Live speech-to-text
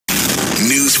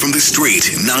News from the street,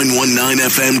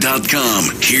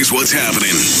 919fm.com. Here's what's happening.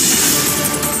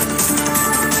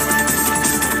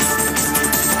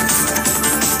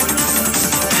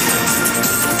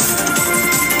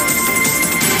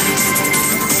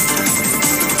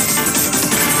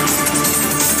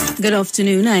 Good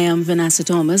afternoon. I am Vanessa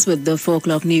Thomas with the 4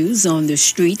 o'clock news on the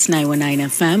streets, 919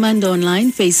 FM, and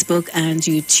online, Facebook and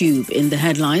YouTube. In the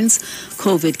headlines,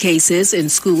 COVID cases in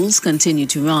schools continue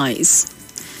to rise.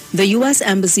 The U.S.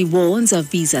 Embassy warns of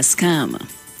visa scam.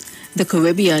 The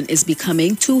Caribbean is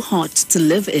becoming too hot to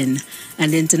live in,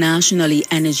 and internationally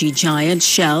energy giant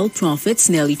Shell profits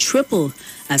nearly triple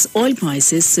as oil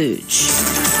prices surge.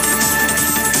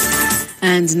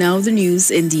 And now the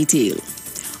news in detail.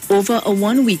 Over a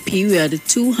one-week period,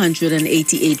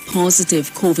 288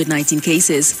 positive COVID-19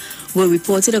 cases were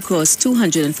reported across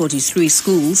 243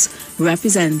 schools,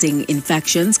 representing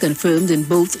infections confirmed in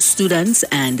both students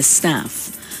and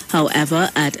staff. However,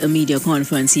 at a media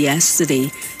conference yesterday,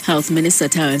 Health Minister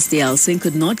Terence D'Elsing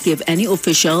could not give any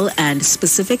official and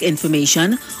specific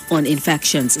information on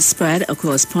infections spread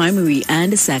across primary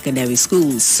and secondary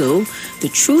schools. So, the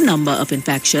true number of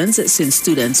infections since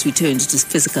students returned to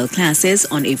physical classes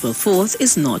on April 4th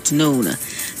is not known.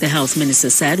 The Health Minister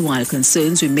said while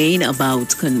concerns remain about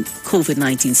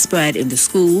COVID-19 spread in the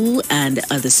school and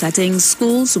other settings,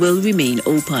 schools will remain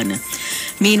open.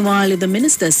 Meanwhile, the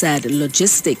minister said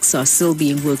logistics are still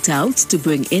being worked out to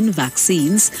bring in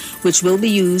vaccines, which will be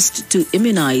used to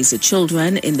immunize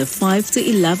children in the 5 to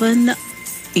 11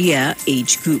 year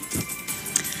age group.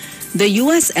 The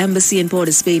U.S. Embassy in Port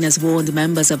of Spain has warned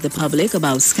members of the public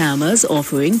about scammers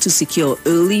offering to secure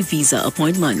early visa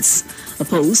appointments. A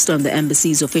post on the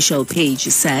embassy's official page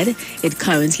said it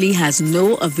currently has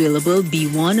no available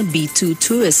B1, B2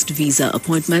 tourist visa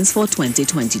appointments for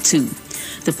 2022.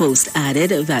 The post added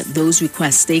that those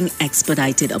requesting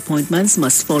expedited appointments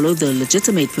must follow the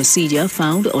legitimate procedure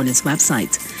found on its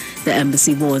website. The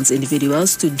embassy warns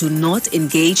individuals to do not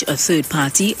engage a third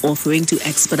party offering to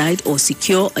expedite or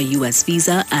secure a U.S.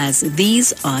 visa, as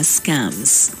these are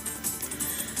scams.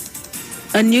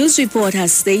 A news report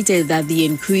has stated that the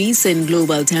increase in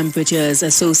global temperatures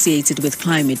associated with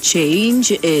climate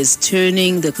change is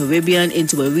turning the Caribbean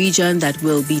into a region that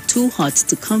will be too hot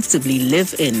to comfortably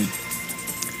live in.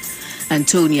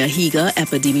 Antonia Higa,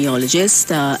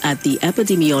 epidemiologist at the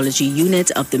Epidemiology Unit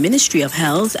of the Ministry of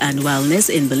Health and Wellness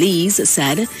in Belize,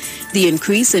 said the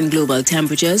increase in global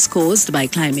temperatures caused by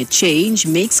climate change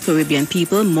makes Caribbean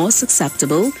people more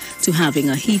susceptible to having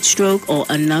a heat stroke or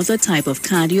another type of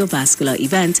cardiovascular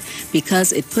event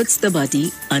because it puts the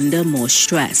body under more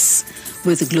stress.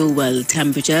 With global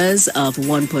temperatures of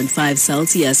 1.5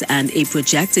 Celsius and a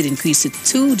projected increase to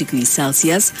 2 degrees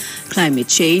Celsius, climate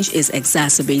change is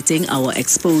exacerbating our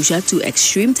exposure to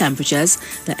extreme temperatures,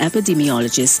 the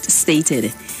epidemiologist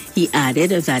stated. He added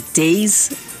that days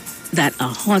that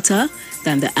are hotter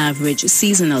than the average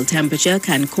seasonal temperature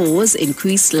can cause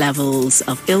increased levels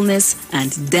of illness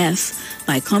and death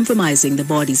by compromising the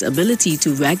body's ability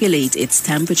to regulate its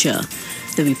temperature.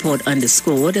 The report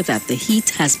underscored that the heat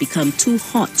has become too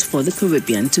hot for the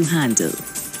Caribbean to handle.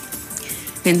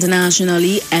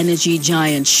 Internationally, energy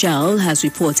giant Shell has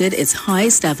reported its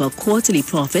highest ever quarterly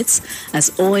profits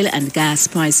as oil and gas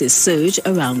prices surge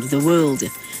around the world.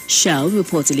 Shell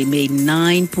reportedly made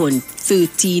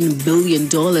 $9.13 billion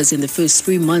in the first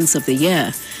 3 months of the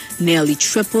year, nearly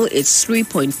triple its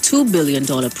 $3.2 billion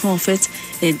profit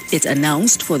it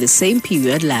announced for the same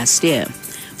period last year.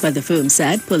 But the firm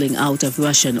said pulling out of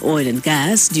Russian oil and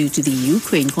gas due to the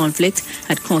Ukraine conflict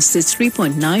had cost it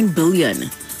 $3.9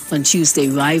 billion. On Tuesday,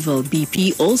 rival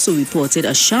BP also reported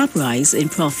a sharp rise in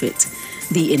profit.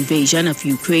 The invasion of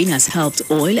Ukraine has helped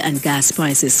oil and gas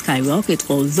prices skyrocket,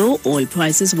 although oil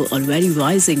prices were already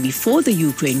rising before the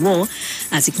Ukraine war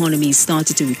as economies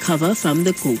started to recover from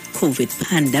the COVID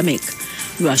pandemic.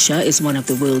 Russia is one of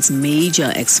the world's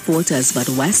major exporters, but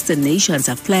Western nations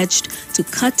have pledged to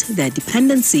cut their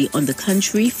dependency on the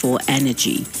country for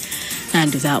energy.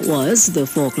 And that was the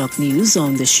 4 o'clock news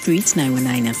on the street,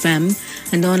 919 FM,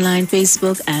 and online,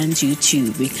 Facebook and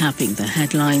YouTube. Recapping the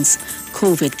headlines,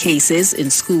 COVID cases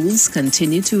in schools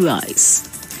continue to rise.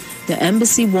 The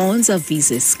embassy warns of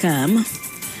visa scam.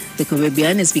 The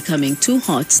Caribbean is becoming too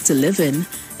hot to live in,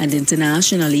 and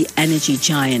internationally, energy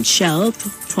giant Shell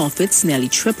profits nearly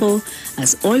triple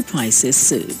as oil prices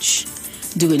surge.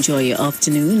 Do enjoy your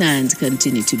afternoon and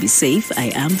continue to be safe.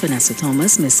 I am Vanessa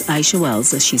Thomas. Miss Aisha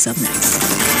Wells, she's up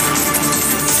next.